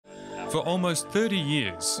For almost 30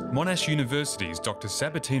 years, Monash University's Dr.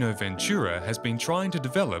 Sab Ventura has been trying to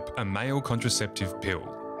develop a male contraceptive pill.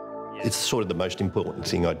 It's sort of the most important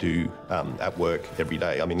thing I do at work every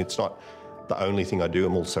day. I mean, it's not the only thing I do.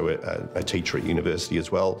 I'm also a teacher at university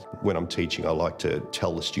as well. When I'm teaching, I like to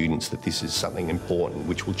tell the students that this is something important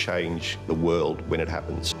which will change the world when it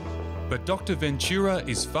happens. But Dr. Ventura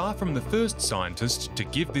is far from the first scientist to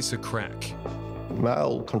give this a crack.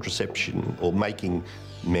 Male contraception, or making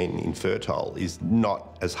men infertile, is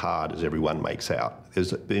not as hard as everyone makes out.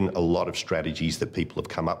 There's been a lot of strategies that people have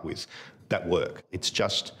come up with that work. It's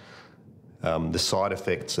just the side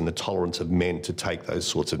effects and the tolerance of men to take those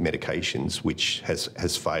sorts of medications which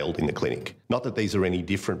has failed in the clinic. Not that these are any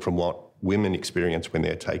different from what women experience when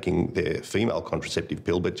they're taking their female contraceptive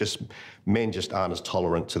pill, but just men just aren't as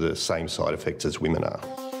tolerant to the same side effects as women are.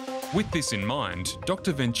 With this in mind,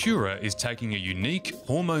 Dr. Ventura is taking a unique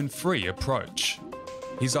hormone-free approach.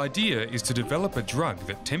 His idea is to develop a drug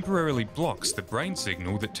that temporarily blocks the brain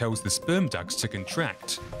signal that tells the sperm ducts to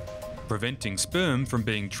contract, preventing sperm from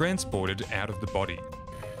being transported out of the body.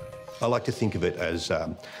 I like to think of it as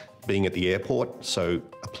being at the airport. So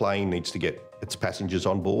a plane needs to get its passengers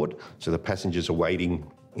on board. So the passengers are waiting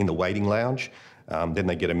in the waiting lounge. Then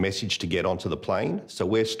they get a message to get onto the plane. So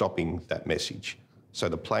we're stopping that message. So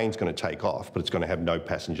the plane's going to take off, but it's going to have no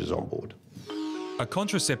passengers on board. A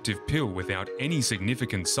contraceptive pill without any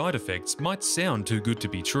significant side effects might sound too good to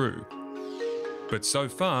be true. But so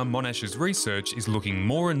far, Monash's research is looking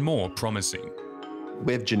more and more promising.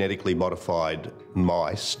 We've genetically modified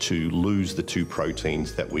mice to lose the two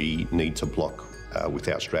proteins that we need to block with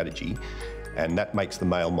our strategy, and that makes the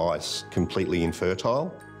male mice completely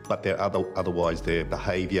infertile, but otherwise their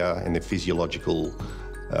behaviour and their physiological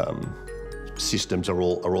systems are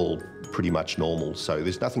all pretty much normal. So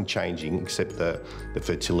there's nothing changing except the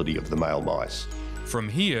fertility of the male mice. From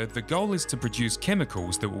here, the goal is to produce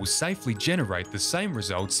chemicals that will safely generate the same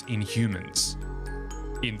results in humans.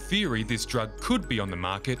 In theory, this drug could be on the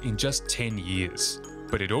market in just 10 years,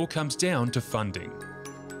 but it all comes down to funding.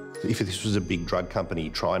 If this was a big drug company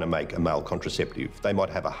trying to make a male contraceptive, they might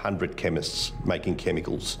have 100 chemists making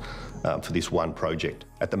chemicals for this one project.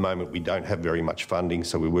 At the moment, we don't have very much funding,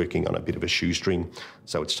 so we're working on a bit of a shoestring,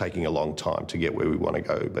 so it's taking a long time to get where we want to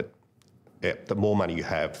go. But yeah, the more money you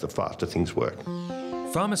have, the faster things work.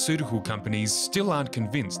 Pharmaceutical companies still aren't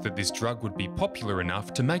convinced that this drug would be popular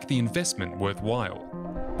enough to make the investment worthwhile.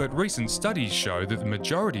 But recent studies show that the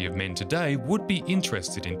majority of men today would be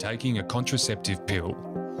interested in taking a contraceptive pill.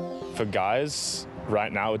 For guys,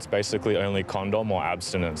 right now it's basically only condom or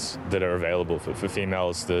abstinence that are available. For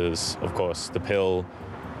females, there's, of course, the pill,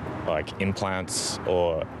 like implants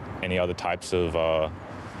or any other types of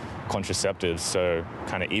contraceptives. So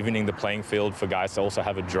kind of evening the playing field for guys to also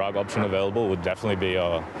have a drug option available would definitely be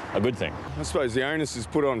a good thing. I suppose the onus is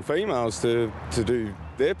put on females to do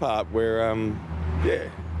their part where, yeah,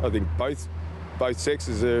 I think both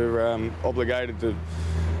sexes are obligated to,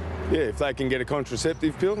 yeah, if they can get a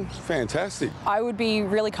contraceptive pill, fantastic. I would be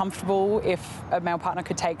really comfortable if a male partner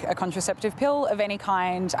could take a contraceptive pill of any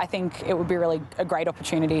kind. I think it would be really a great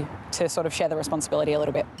opportunity to sort of share the responsibility a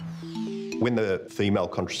little bit. When the female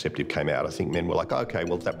contraceptive came out, I think men were like, okay,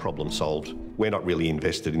 well, that problem's solved. We're not really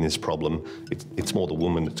invested in this problem. It's more the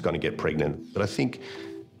woman that's going to get pregnant. But I think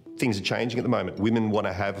things are changing at the moment. Women want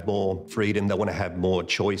to have more freedom. They want to have more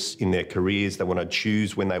choice in their careers. They want to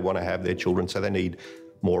choose when they want to have their children, so they need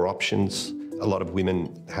more options. A lot of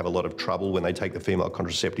women have a lot of trouble when they take the female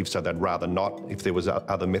contraceptive, so they'd rather not if there was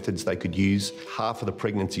other methods they could use. Half of the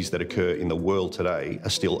pregnancies that occur in the world today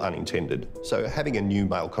are still unintended. So having a new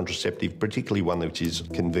male contraceptive, particularly one which is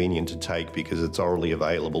convenient to take because it's orally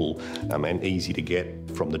available and easy to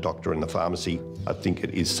get from the doctor and the pharmacy, I think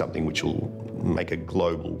it is something which will make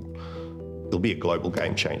it'll be a global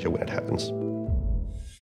game changer when it happens.